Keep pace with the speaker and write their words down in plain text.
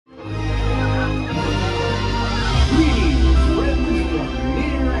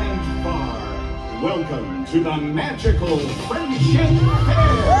to the magical Friendship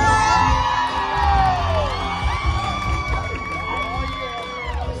Fair.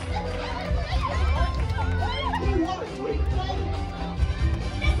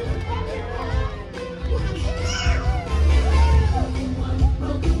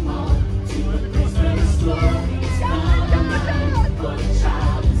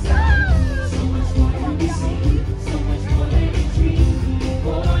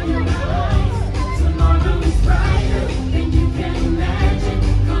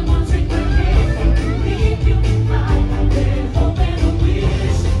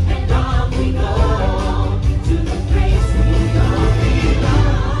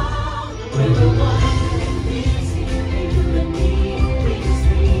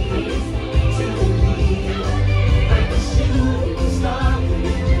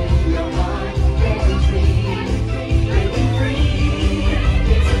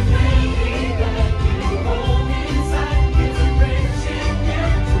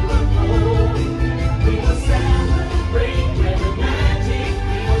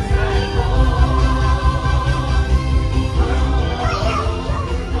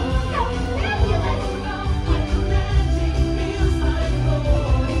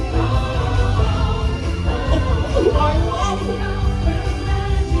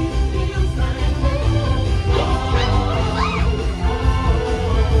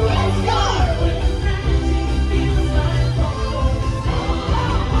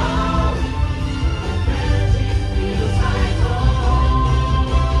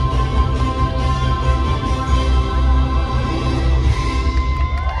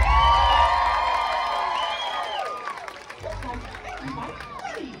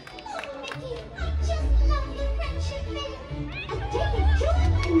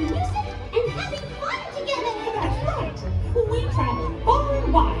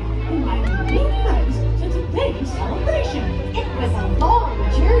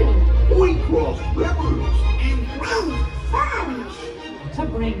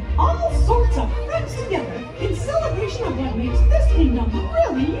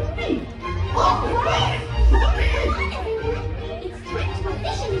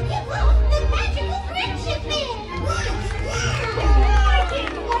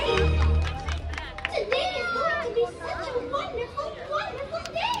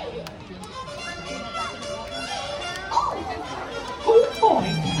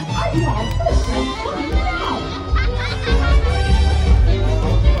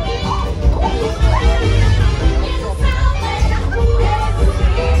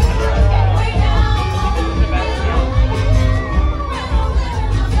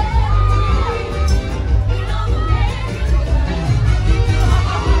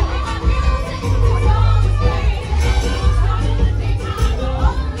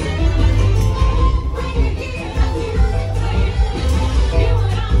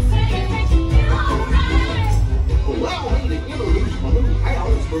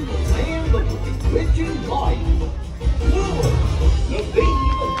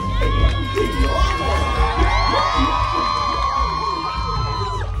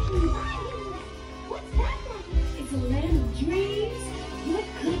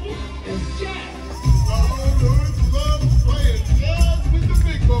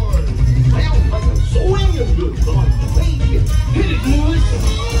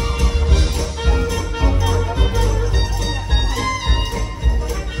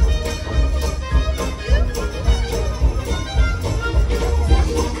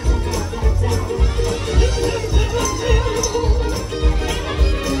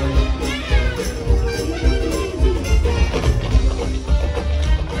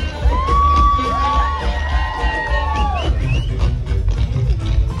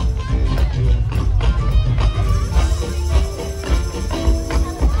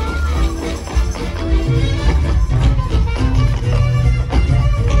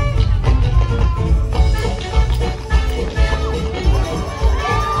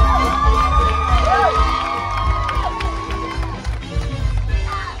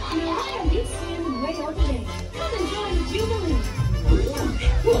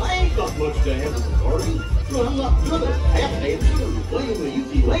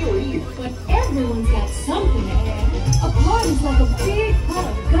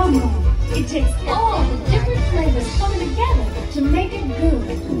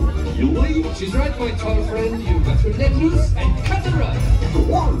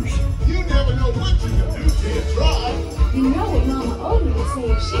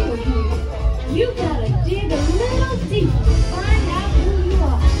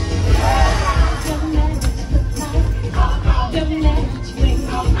 Don't matter which way,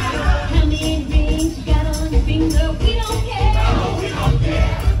 how many rings you got on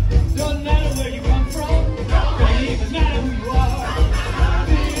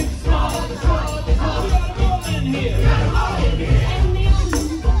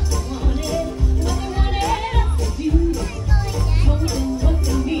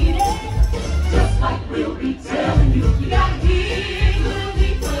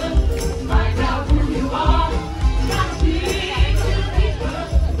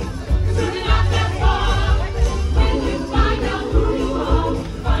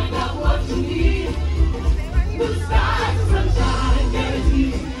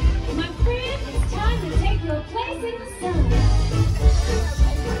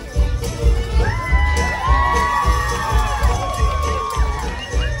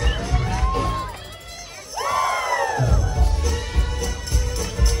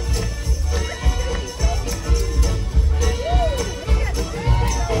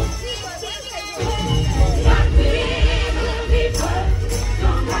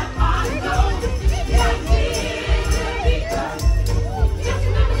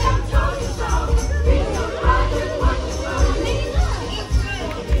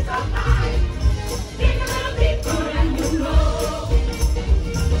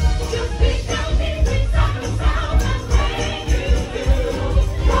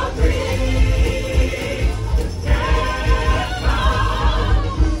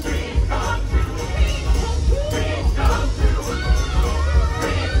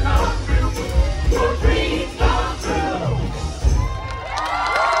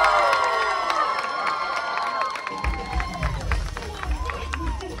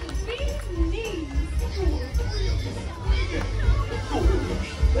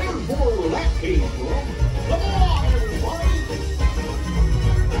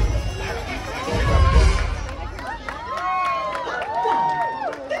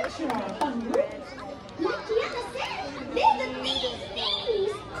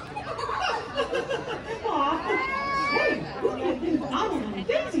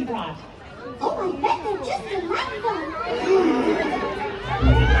lot. Oh, I bet they're just delightful.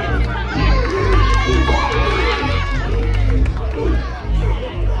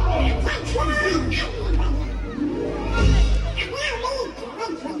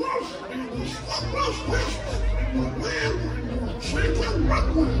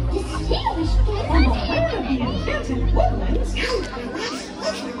 From the land of the enchanted woodlands.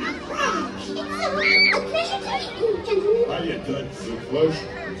 How you done, the flesh?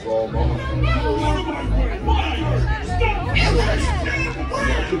 It's all mine.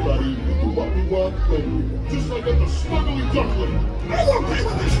 Everybody do what we want, baby. Just like at the smuggling duckling.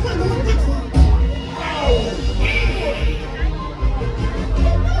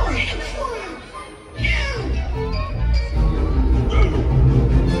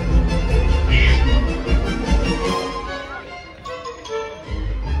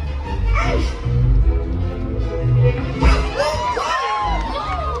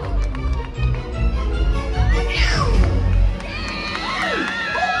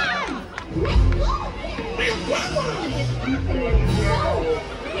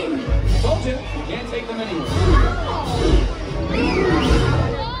 Told you, you can't take them anywhere.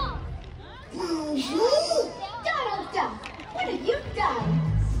 Donald Duck, what have you done?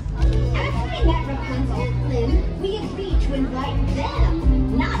 After we met Rapunzel and Flynn, we agreed to invite them,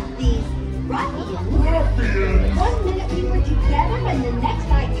 not these ruffians. One minute we were together, and the next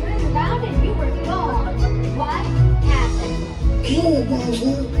I turned around and you were gone. What happened? You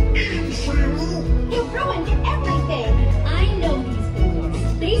ruined everything. I know these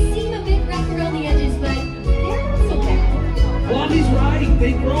fools. They seem a bit rough around the edges, but they're not so bad. Blondie's right.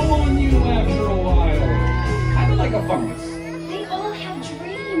 They grow on you after a while. Kind of like a fungus. They all have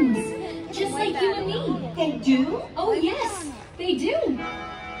dreams, just like you and me. They do? Oh yes, they do.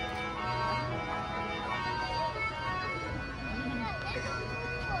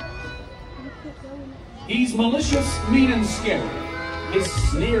 He's malicious, mean, and scary. His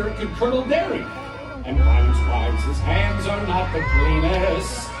sneer can curdle dairy. And times his hands are not the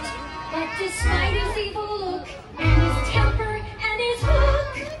cleanest. But despite his evil look, and his temper, and his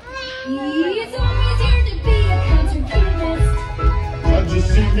hook, he's always here to be a concert pianist. Can't you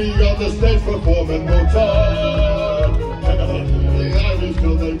see me on the stage performing Mozart? And the Irish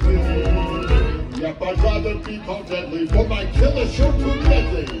till they bleed. Yep, I'd rather be caught deadly for my killer show too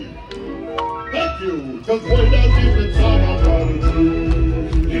deadly. Thank you, cause way down deep inside I've got a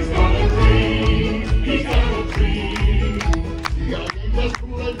dream. He's got a dream, he's got a dream. Yeah, I need as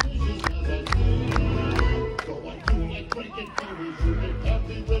cool and vicious as I see. So I do like breaking theories, you can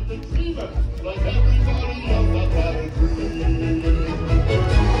happy with the dreamer. Like everybody else, I've got a dream.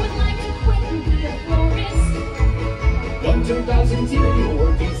 Who would like to quit and be a florist? 1,000 TV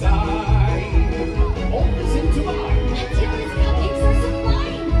work inside. Opens into mine. Until his cupcakes are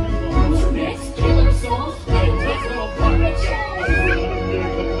sublime. What's your next killer soul? Get a quick little puppet show.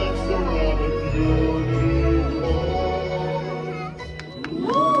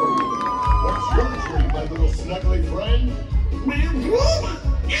 What's your dream, my little snuggly friend? My dream?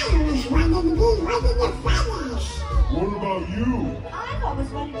 I always wanted to be one of your feathers. What about you? I've always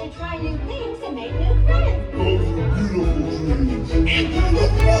wanted to try new things and make new friends. Those are beautiful dreams. I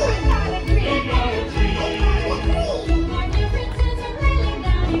got a dream. Our differences are really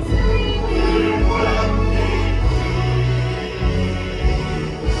down extreme.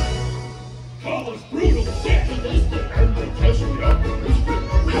 Call us brutal, sadistic, and they test me optimistic.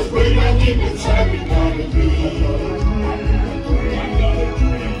 This way I keep it sad, we got a dream. I got a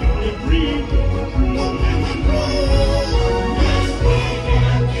dream, a dream, a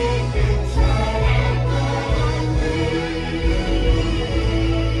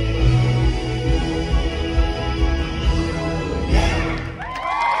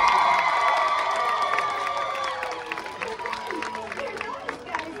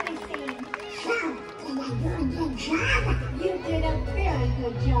You did a very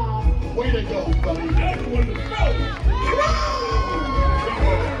good job. way to go, buddy. Everyone to go.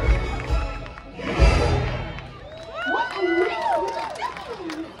 What a nice little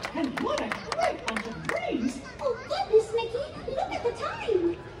thing. And what a great bunch of brains. Oh, goodness, Mickey, look at the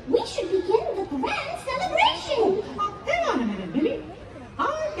time. We should begin the grand celebration. Hang on a minute, Minnie.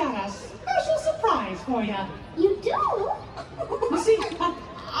 I've got a special surprise for you. You do? You see,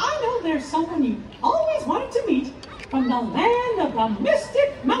 I know there's someone you always wanted to meet from the land of the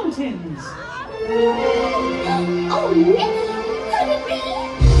Mystic Mountains. Oh, Mickey, could it be?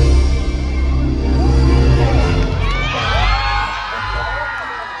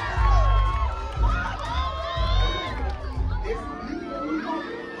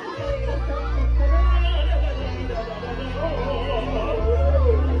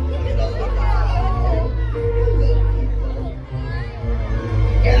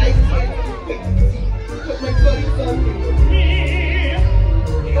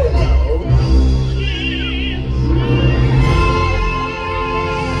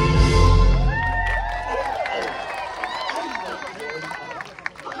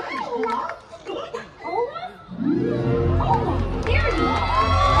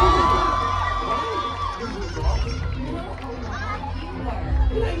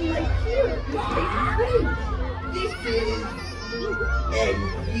 my friend. This is... And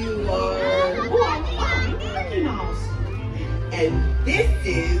you are... Oh, I'm fine, Mickey Mouse. And this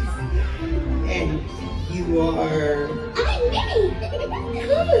is... And you are... I'm Minnie.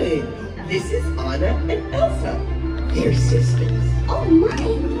 Good. This is Anna and Elsa. They're sisters. Oh my,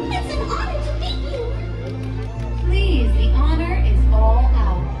 it's an honor to meet you. Please, the honor is all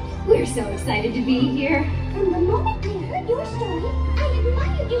ours. We're so excited to be here. From the moment I heard your story, I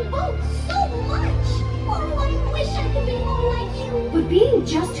admired you both so much. Oh, I wish I could be more like you. But being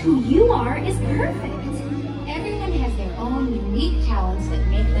just who you are is perfect. Everyone has their own unique talents that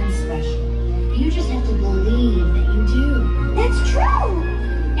make them special. You just have to believe that you do. That's true.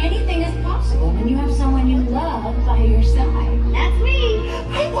 Anything is possible when you have someone you love by your side. That's me.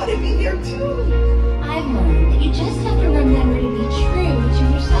 I want to be there too. I've learned that you just have to remember to be true to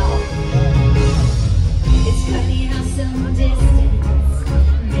yourself. It's funny how some distance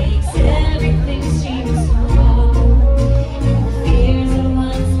makes everything seem small. And the fears that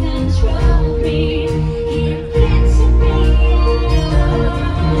once controlled me can't get to me at all.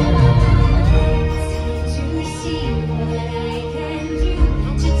 It's time to receive what I can do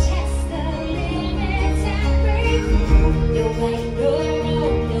to test the limits and break through. No right, no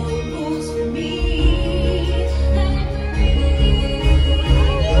wrong, no rules for me. I'm free. Let it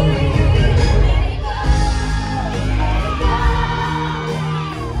go.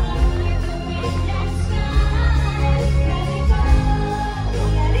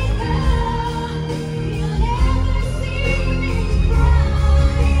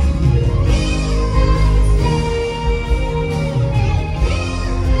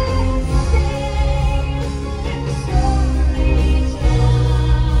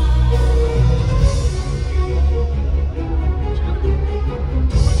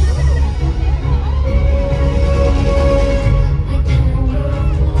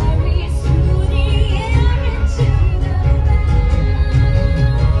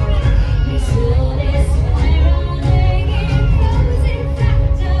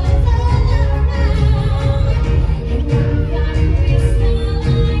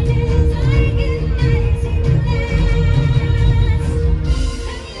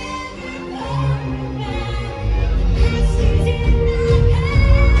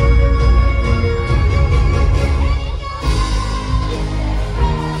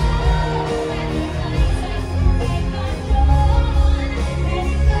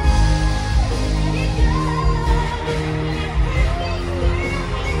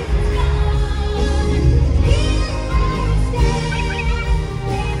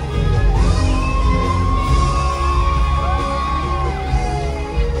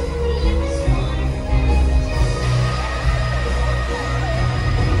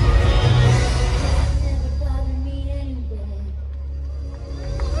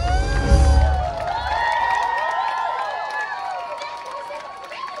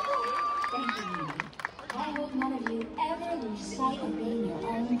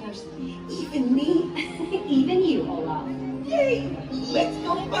 Even me? Even you, Olaf. Yay! Let's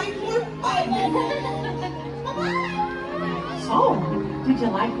go find more fun! So, did you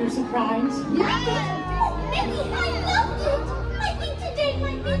like your surprise? Oh, Mickey, I loved it. I think today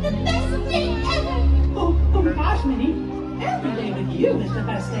might be the best day ever. Oh gosh, Minnie. Every day with you is the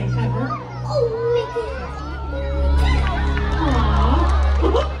best day ever. Oh, Mickey. Aww.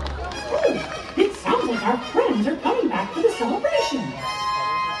 Oh, it sounds like our friends are coming back for the celebration.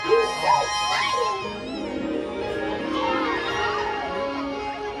 I'm so excited.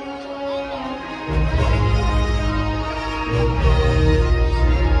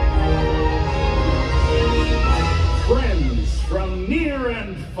 Friends from near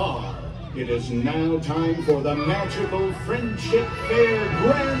and far, it is now time for the magical Friendship Fair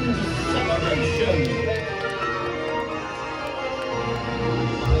Grand Celebration.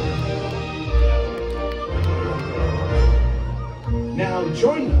 Now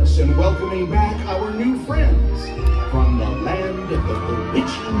join us in welcoming back our new friends from the land of the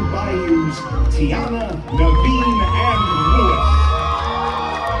bewitching bayous, Tiana, Naveen, and Lewis.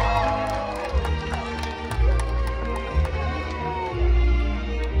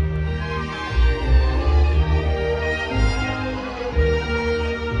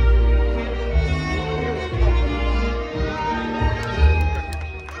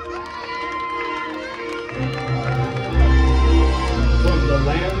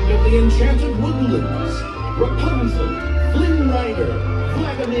 The enchanted woodlands, Rapunzel, Flynn, and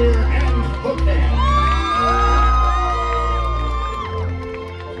Faire.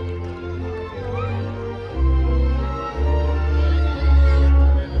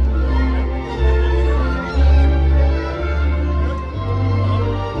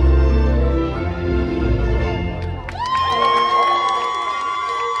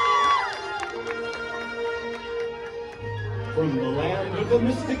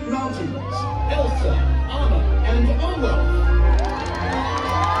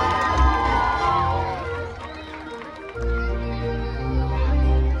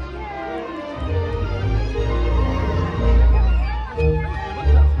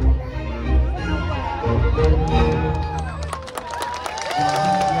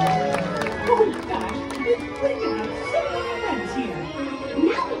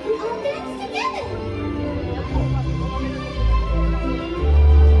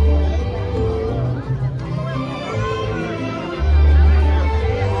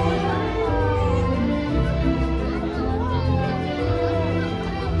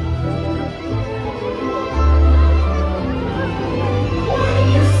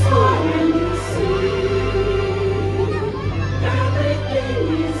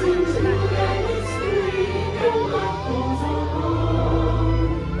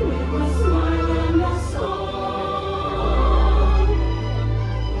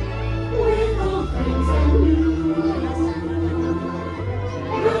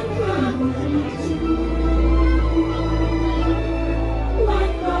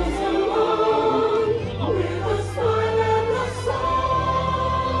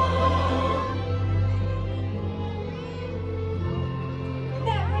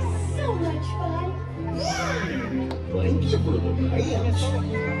 Thank you for the match.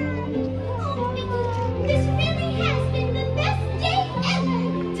 This really has been the best day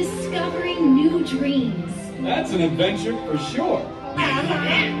ever! Discovering new dreams. That's an adventure for sure.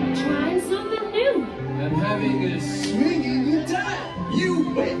 Trying something new. And having a swinging good time.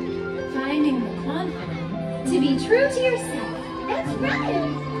 You bet. Finding the confidence to be true to yourself. That's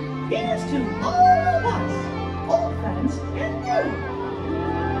right! Here's to all of us, old friends and new.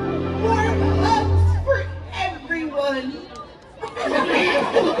 Warm hugs for everyone.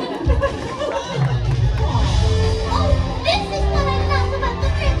 Oh, this is what I love about the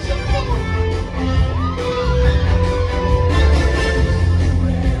friendship fair!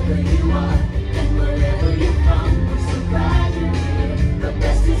 Wherever you are.